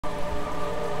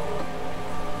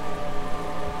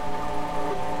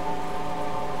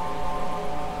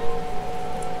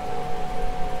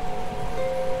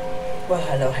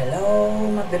Hello,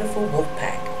 my beautiful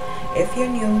Wolfpack. If you're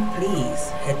new, please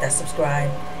hit that subscribe,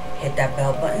 hit that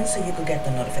bell button so you could get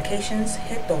the notifications,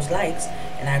 hit those likes,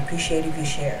 and I appreciate if you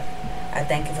share. I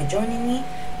thank you for joining me.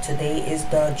 Today is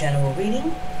the general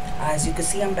reading. As you can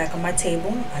see, I'm back on my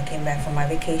table. I came back from my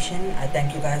vacation. I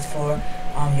thank you guys for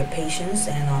your patience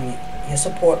and your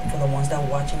support for the ones that are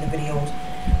watching the videos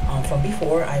from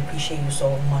before. I appreciate you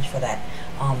so much for that.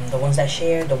 The ones that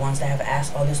share, the ones that have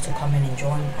asked others to come in and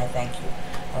join, I thank you.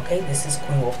 Okay, this is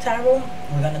Queen Wolf Tarot.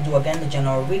 We're going to do again the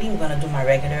general reading. We're going to do my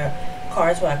regular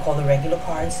cards, what I call the regular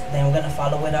cards. Then we're going to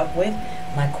follow it up with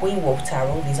my Queen Wolf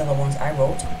Tarot. These are the ones I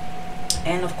wrote.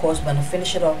 And of course, we're going to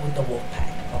finish it off with the Wolf Pack.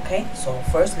 Okay, so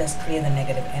first let's clear the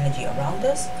negative energy around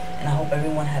us. And I hope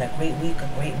everyone had a great week, a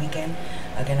great weekend.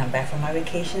 Again, I'm back from my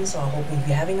vacation, so I hope if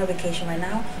you're having a vacation right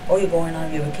now or you're going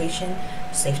on your vacation,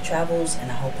 safe travels,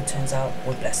 and I hope it turns out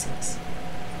with blessings.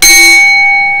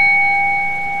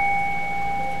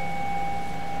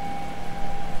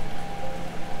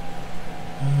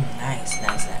 Nice.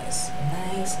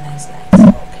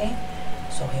 Okay,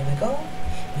 so here we go.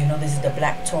 You know, this is the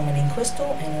black tourmaline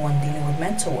crystal. Anyone dealing with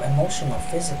mental, emotional,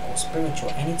 physical,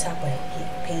 spiritual, any type of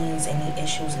pains, any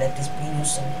issues, let this bring you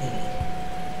some healing.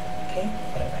 Okay,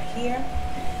 put it right here.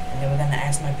 And then we're going to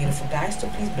ask my beautiful guys to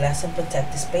please bless and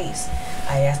protect the space.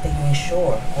 I ask that you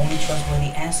ensure only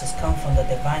trustworthy answers come from the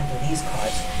divine through these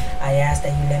cards. I ask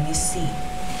that you let me see,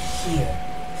 hear,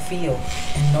 feel,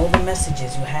 and know the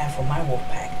messages you have for my wolf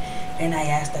pack. And I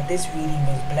ask that this reading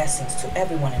brings blessings to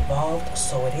everyone involved.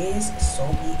 So it is, so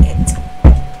be it.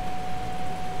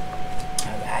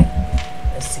 Alright,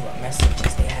 let's see what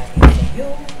messages they have here for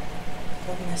you.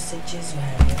 What messages you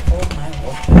have here for my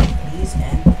wolf pack, please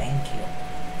and thank you.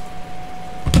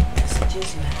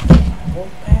 Messages you have for my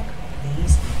wolf pack,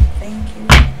 please and thank you.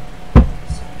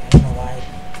 Sorry, I don't know why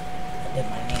I did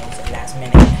my nails at last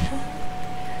minute.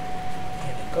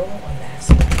 Here we go, last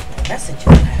minute. What messages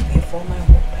you have here for my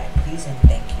wolf pack, please and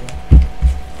thank you.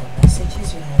 What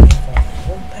messages you have here for my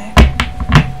wolf pack,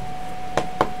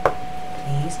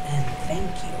 please and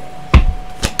thank you.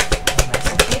 What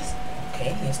messages?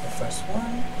 Okay, here's the first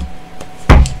one.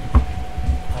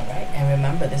 Alright, and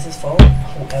remember, this is for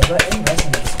whoever it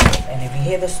resonates with. And if you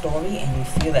hear the story and you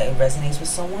feel that it resonates with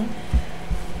someone,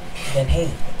 then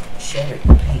hey, share it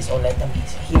please, or let them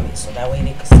hear it so that way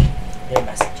they can see their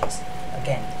messages.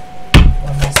 Again,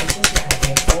 what messages you have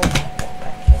here for my wolf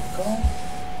pack? Here we go.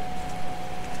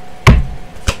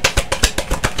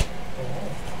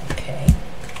 Oh, okay.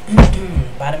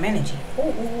 Bottom energy.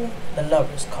 Ooh, the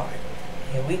Lover's card.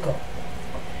 Here we go.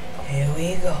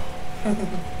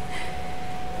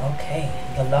 Okay,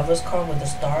 the Lover's card with the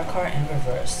Star card in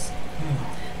reverse.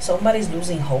 Somebody's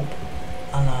losing hope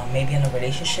on maybe in a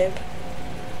relationship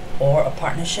or a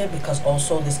partnership, because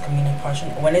also this communication,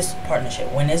 when it's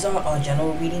partnership, when it's a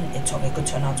general reading, it could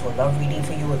turn out to a love reading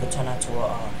for you. It could turn out to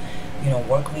a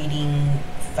work reading,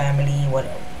 family,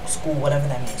 whatever, school, whatever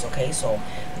that means. Okay, so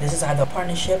this is either a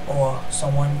partnership or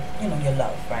someone you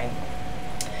love, right?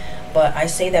 But I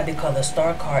say that because the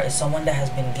Star card is someone that has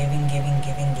been giving,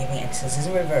 and since it's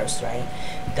in reverse, right?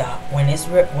 When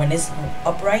it's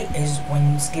upright is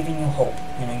when it's giving you hope.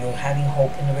 You're having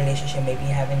hope in the relationship, maybe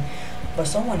you're having, but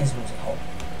someone is losing hope.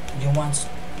 You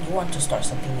want to start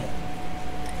something new.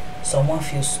 Someone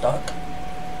feels stuck,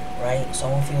 right?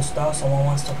 Someone feels stuck. Someone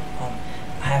wants to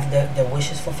have their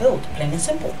wishes fulfilled. Plain and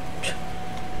simple.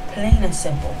 Plain and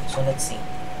simple. So let's see.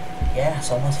 Yeah,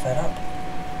 someone's fed up.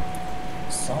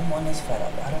 Someone is fed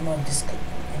up. I don't know if this could,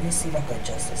 let me see if I could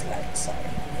adjust this light. Sorry.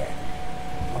 Yeah.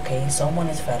 Okay, someone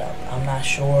is fed up. I'm not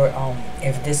sure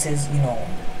if this is,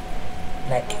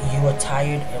 like you are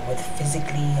tired with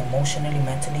physically, emotionally,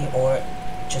 mentally, or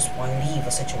just want to leave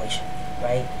a situation,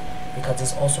 right? Because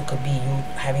this also could be you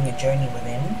having a journey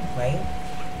within, right?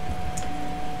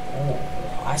 Oh,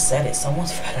 I said it.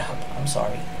 Someone's fed up. I'm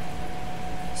sorry.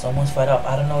 Someone's fed up.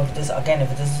 I don't know if this, again, if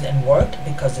this is in work,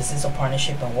 because this is a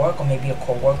partnership in work, or maybe a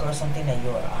co-worker or something that you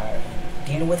are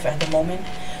dealing with at the moment,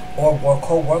 or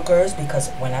co-workers, because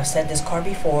when I've said this card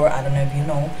before, I don't know if you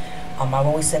know, I've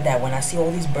always said that when I see all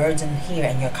these birds in here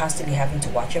and you're constantly having to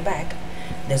watch your back,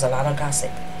 there's a lot of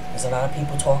gossip. There's a lot of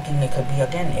people talking. It could be,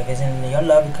 again, if it's in your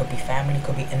love, it could be family, it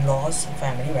could be in-laws,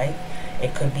 family, right?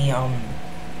 It could be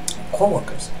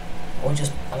co-workers, or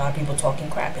just a lot of people talking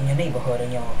crap in your neighborhood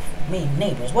and your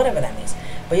neighbors, whatever that means.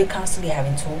 But you're constantly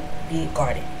having to be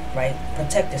guarded, right?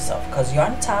 Protect yourself, because you're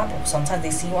on top. Sometimes they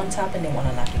see you on top and they want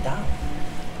to knock you down,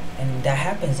 and that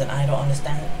happens. And I don't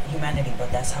understand humanity,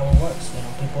 but that's how it works.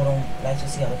 People don't like to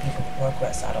see other people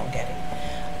progress. I don't get it.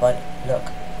 But look,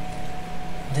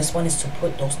 this one is to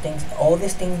put those things, all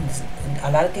these things,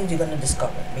 a lot of things you're going to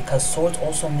discover, because swords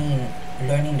also mean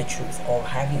learning the truth, or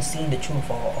having seen the truth,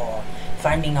 or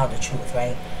finding out the truth,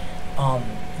 right?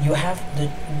 You have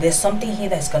there's something here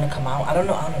that's gonna come out. I don't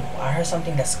know. I heard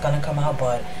something that's gonna come out,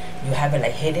 but you have it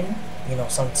like hidden. You know,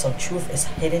 some truth is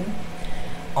hidden,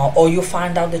 or you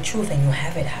find out the truth and you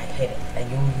have it hidden. Like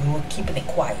you're keeping it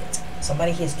quiet.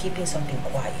 Somebody here is keeping something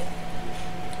quiet,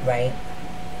 right?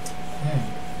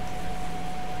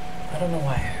 I don't know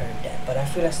why I heard that, but I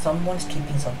feel like someone's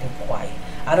keeping something quiet.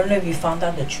 I don't know if you found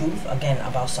out the truth again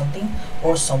about something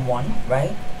or someone,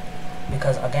 right?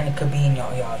 Because again, it could be in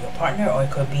your partner, or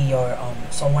it could be your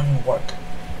someone in work,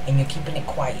 and you're keeping it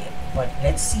quiet. But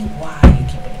let's see why you're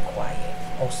keeping it quiet.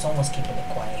 Oh, someone's keeping it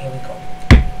quiet. Here we go.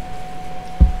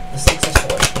 The Six of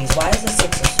Swords, please. Why is the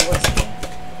Six of Swords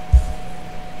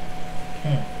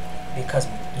here? Because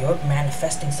you're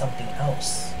manifesting something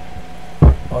else,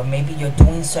 or maybe you're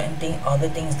doing certain other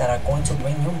things that are going to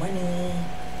bring you money,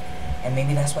 and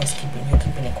maybe that's why you're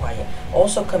keeping it quiet.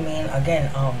 Also, come in again.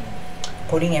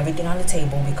 Putting everything on the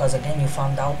table, because again you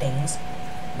found out things,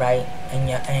 right? And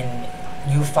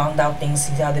you found out things.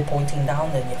 See how they're pointing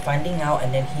down, and you're finding out,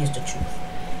 and then here's the truth,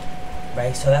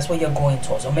 right? So that's what you're going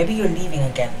towards. Or maybe you're leaving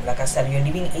again. Like I said, you're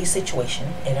leaving a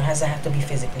situation. It doesn't have to be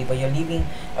physically, but you're leaving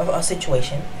a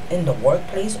situation in the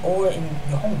workplace or in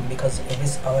your home, because it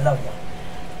is a loved one.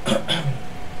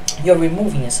 You're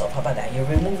removing yourself. How about that? You're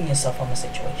removing yourself from a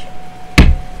situation.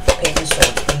 Page of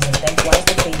Swords, please, and thank you. Why is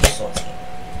the Page of Swords here?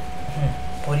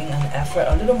 Putting an effort,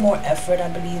 a little more effort, I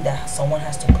believe, that someone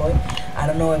has to put. I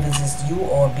don't know if it's just you,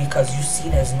 or because you see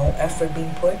there's no effort being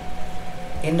put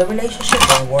in the relationship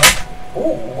or work.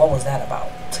 Oh, what was that about?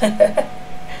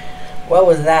 What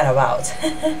was that about?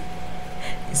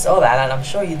 You saw that, and I'm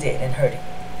sure you did, and heard it,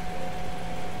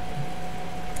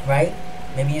 right?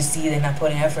 Maybe you see they're not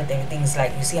putting effort. Everything's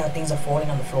like, you see how things are falling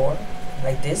on the floor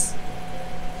like this,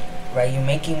 right? You're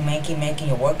making,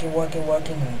 you're working,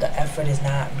 and the effort is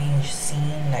not being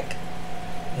seen. Like,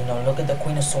 you know, look at the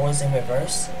Queen of Swords in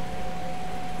reverse,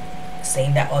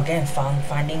 saying that again,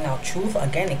 finding out truth.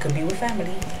 Again, it could be with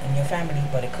family, in your family,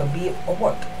 but it could be at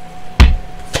work.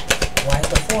 Why is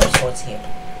the Four of Swords here?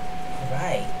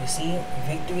 Right, you see,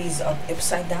 victory is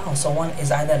upside down. Someone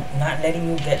is either not letting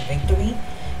you get victory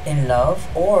in love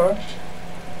or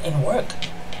in work,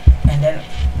 and then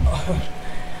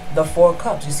the Four of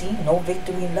Cups, you see, no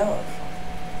victory in love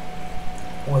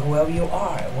with whoever you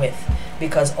are with.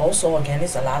 Because also, again,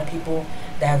 it's a lot of people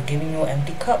that have given you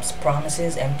empty cups,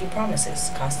 promises, empty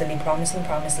promises, constantly promising,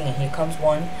 and here comes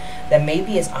one that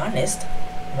maybe is honest,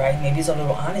 right? Maybe it's a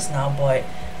little honest now, but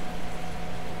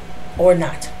or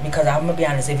not. Because I'm gonna be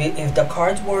honest, if the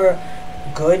cards were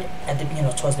good at the, you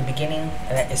know, towards the beginning,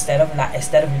 instead of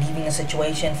leaving a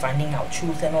situation, finding out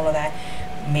truth and all of that,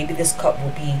 maybe this cup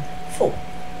will be full.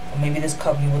 Or maybe this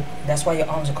cup, that's why your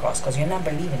arms are crossed, because you're not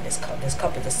believing this cup. This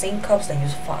cup is the same cups that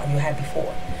you had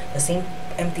before, the same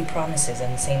empty promises,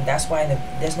 and the same. That's why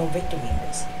there's no victory in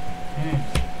this.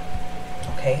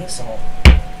 Okay, so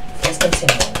let's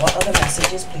continue. What other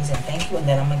messages, please, and thank you, and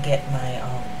then I'm gonna get my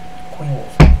Queen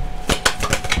Wolf.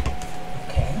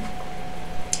 Okay.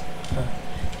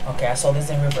 Okay, I saw this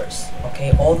in reverse.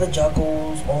 Okay, all the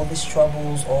juggles, all these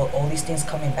troubles, all these things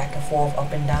coming back and forth,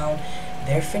 up and down.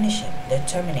 They're finishing, they're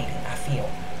terminating, I feel.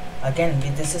 Again,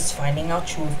 this is finding out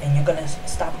truth, and you're gonna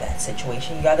stop that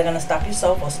situation. You're either gonna stop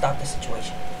yourself or stop the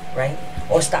situation, right?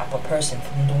 Or stop a person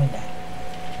from doing that.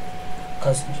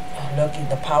 Because look at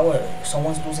the power,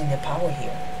 someone's losing their power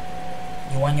here.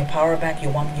 You want your power back, you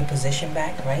want your position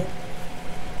back, right?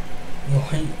 You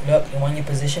want your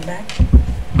position back,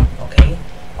 okay?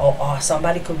 Or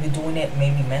somebody could be doing it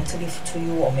maybe mentally to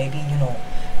you, or maybe, you know,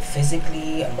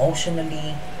 physically,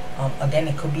 emotionally. Again,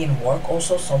 it could be in work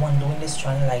also. Someone doing this,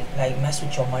 trying to like mess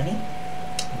with your money.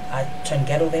 I turned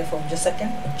ghetto there for just a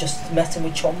second. Just messing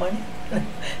with your money.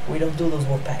 We don't do those,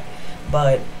 WolfPack.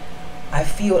 But I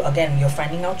feel, again, you're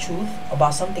finding out truth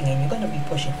about something, and you're gonna be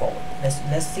pushing forward.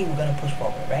 Let's see. We're gonna push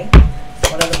forward, right?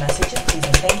 What are the messages, please?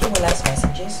 And thank you for last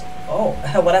messages. Oh,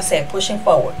 what I said, pushing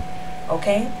forward.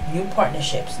 Okay, new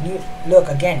partnerships. Look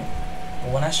again.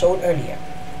 When I showed earlier,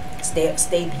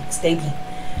 stable.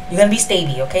 You're gonna be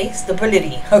stable, okay?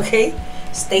 Stability, okay?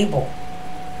 Stable.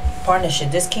 Partnership.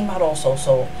 This came out also,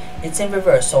 so it's in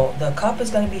reverse. So the cup is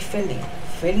gonna be filling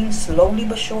slowly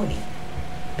but surely,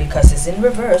 because it's in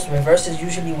reverse. Reverse is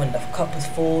usually when the cup is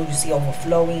full. You see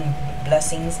overflowing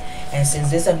blessings, and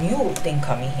since there's a new thing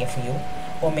coming here for you,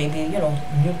 or maybe, you know,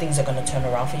 new things are gonna turn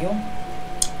around for you,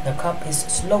 the cup is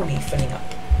slowly filling up.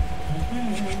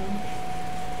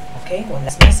 Okay, one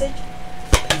last message,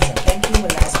 please, and thank you.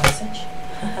 One last message.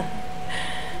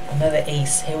 Another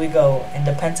ace. Here we go. And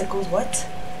the pentacles, what?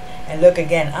 And look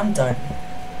again, I'm done.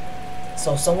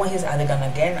 So someone is either gonna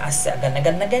again, I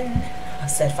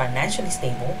said financially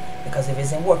stable, because if it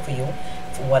doesn't work for you,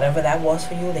 for whatever that was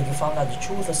for you, that you found out the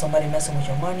truth, or somebody messing with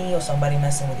your money, or somebody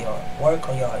messing with your work,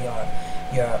 or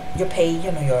your pay,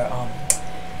 you know, your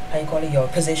how you call it, your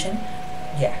position.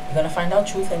 Yeah, you're gonna find out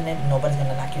truth, and then nobody's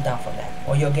gonna knock you down from that.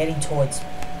 Or you're getting towards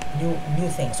new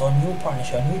things, or new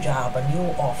partnership, a new job, a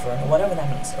new offer, whatever that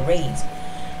means, a raise.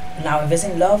 Now if it's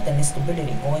in love, then it's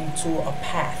stability, going to a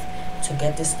path to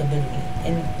get this stability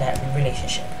in that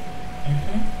relationship.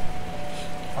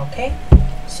 Okay,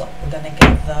 so we're gonna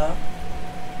get the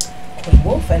Queen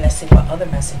Wolf, and let's see what other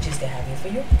messages they have here for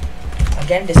you.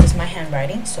 Again, this is my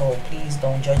handwriting, so please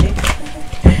don't judge it.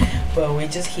 But we're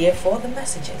just here for the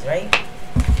messages, right?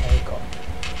 There you go.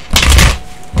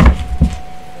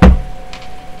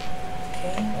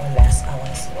 Okay, well, last I want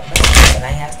to see what messages, and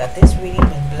I ask that this reading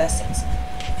bring blessings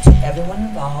to everyone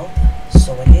involved.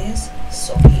 So it is,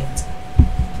 so be it.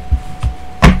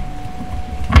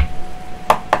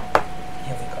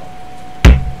 Here we go.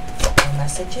 The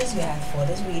messages you have for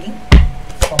this reading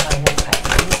for my WolfPack,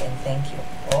 please and thank you.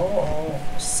 Oh,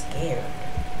 scared.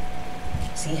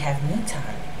 See, have me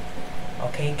time.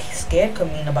 Okay, scared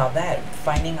could mean about that,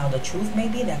 finding out the truth,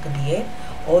 maybe that could be it,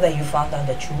 or that you found out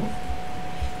the truth.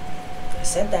 I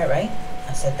said that, right?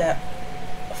 I said that.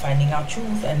 Finding out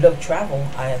truth. And look, travel,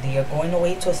 either you're going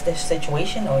away to a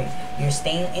situation, or you're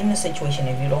staying in the situation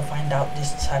if you don't find out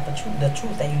this type of truth, the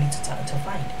truth that you need to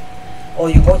find, or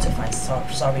you're going to find.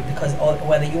 Sorry, because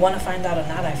whether you want to find out or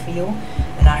not, I feel,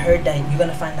 and I heard that you're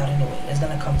gonna find out anyway. It's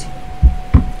gonna come to you.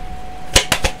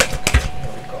 Okay,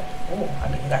 here we go. Oh, I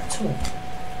mean, you got two.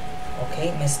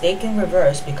 Okay, mistake in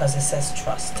reverse, because it says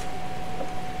trust.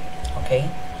 Okay,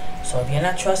 so if you're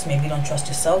not trust, maybe you don't trust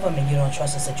yourself, or maybe you don't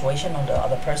trust the situation or the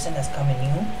other person that's coming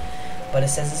new. But it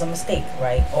says it's a mistake,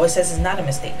 right? Or it says it's not a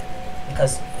mistake,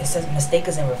 because it says mistake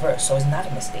is in reverse, so it's not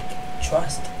a mistake.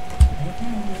 Trust.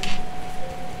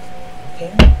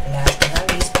 Okay, last but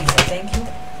not least, please and thank you.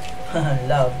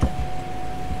 Loved.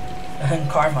 And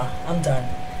karma. I'm done.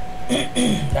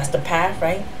 That's the path,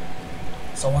 right?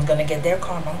 Someone's gonna get their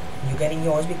karma. You're getting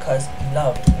yours because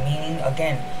loved. Meaning,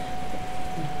 again,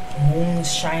 moon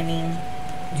shining,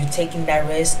 you're taking that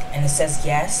risk, and it says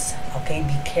yes. Okay,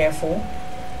 be careful,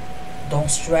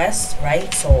 don't stress,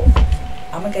 right? So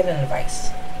I'm gonna get an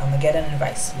advice.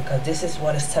 Because this is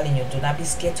what it's telling you. Do not be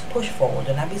scared to push forward.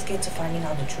 Do not be scared to finding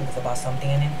out the truth about something,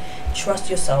 and then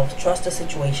trust yourself, trust the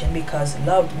situation, because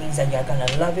loved means that you're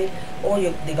gonna love it, or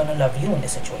they're gonna love you in the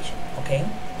situation. Okay,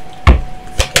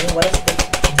 what is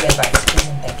the advice? Please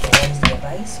and thank you. What is the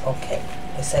advice? Okay,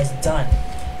 it says done.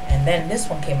 And then this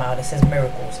one came out, it says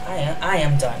miracles. I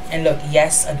am done. And look,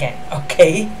 yes again.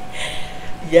 Okay,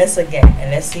 yes again. And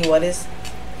let's see what is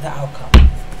the outcome.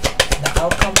 The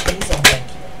outcome, please and thank you.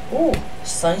 Ooh,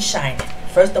 sun shining.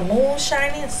 First the moon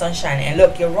shining, sun shining. And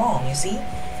look, you're wrong, you see?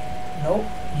 Nope,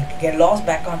 you can get lost,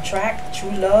 back on track.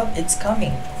 True love, it's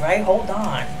coming, right? Hold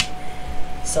on.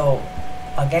 So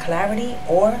again, clarity,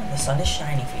 or the sun is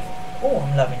shining for you. Oh,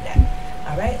 I'm loving that.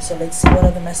 All right, so let's see what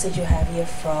other message you have here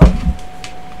from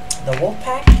the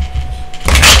WolfPack,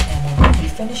 and we're going to be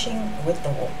finishing with the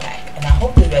WolfPack. And I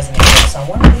hope this resonates with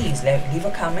someone. Please leave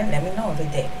a comment, let me know if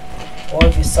it did, or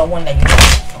if it's someone that you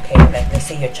know. Okay, like let's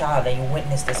say your child, and you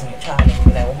witness this in your child, and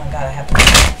you're like, oh my God, I have to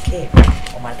my kid,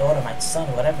 or my daughter, my son,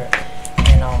 whatever, and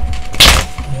you know,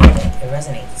 it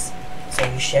resonates, so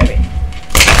you share it.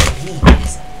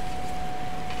 Please.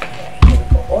 Alright, here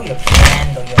we go. Or your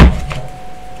friend, or your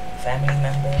family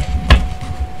member.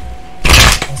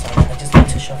 I'm sorry, I just need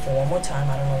to shuffle one more time.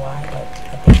 I don't know why, but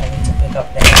I think I need to pick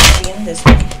up the energy in this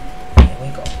one. Here we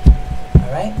go.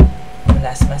 Alright, the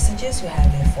last messages we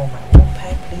have here for my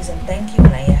WolfPack, please and thank you.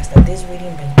 And I ask that this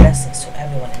reading bring blessings to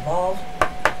everyone involved.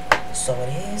 So it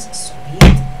is, so be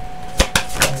it.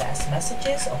 The last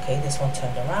messages. Okay, this one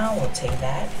turned around. We'll take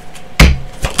that.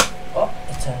 Oh,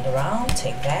 it turned around.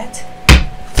 Take that.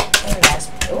 And the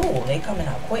last. Oh, they coming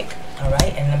out quick.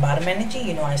 Alright, and the bottom energy,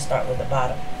 you know I start with the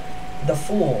bottom. The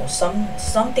Fool.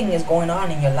 Something is going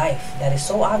on in your life that is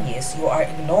so obvious you are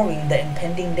ignoring the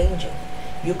impending danger.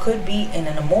 You could be in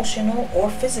an emotional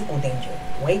or physical danger.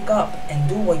 Wake up and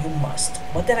do what you must.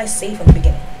 What did I say from the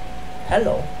beginning?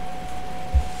 Hello.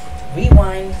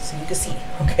 Rewind so you can see.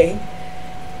 Okay.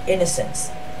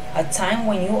 Innocence. A time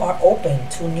when you are open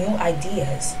to new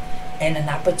ideas and an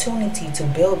opportunity to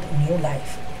build new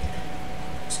life.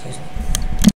 Excuse me.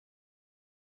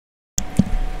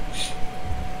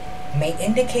 May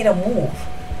indicate a move.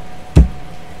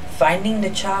 Finding the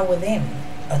child within.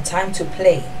 A time to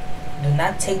play. Do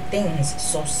not take things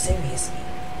so seriously.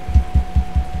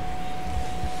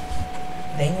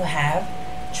 Then you have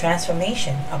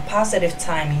transformation, a positive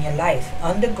time in your life,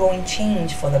 undergoing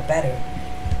change for the better.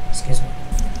 Excuse me.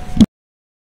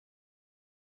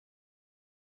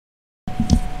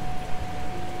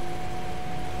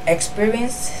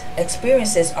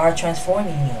 Experiences are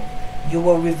transforming you. You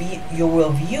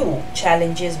will view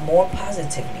challenges more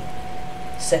positively.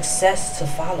 Success to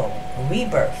follow.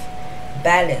 Rebirth.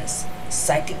 Balance.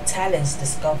 Psychic talents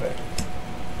discovered.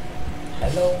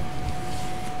 Hello.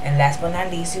 And last but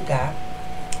not least, you got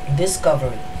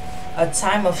discovery. A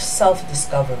time of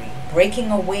self-discovery.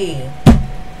 Breaking away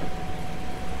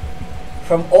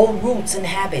from old roots and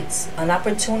habits. An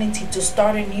opportunity to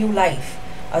start a new life.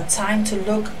 A time to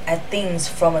look at things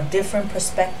from a different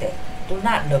perspective. Do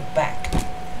not look back.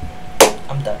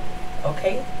 I'm done.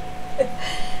 Okay?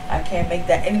 I can't make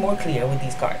that any more clear with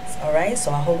these cards. Alright?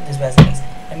 So I hope this resonates.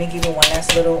 Let me give you one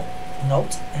last little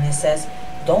note. And it says,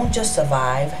 don't just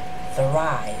survive,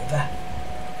 thrive.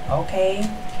 Okay?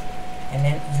 And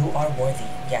then you are worthy.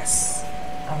 Yes.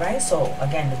 Alright? So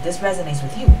again, if this resonates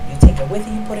with you, you take it with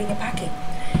you, you put it in your pocket.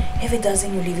 If it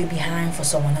doesn't, you leave it behind for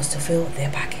someone else to fill their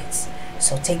pockets.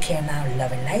 So take care now,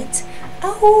 love and light.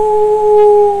 Oh,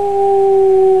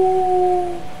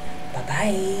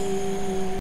 bye-bye.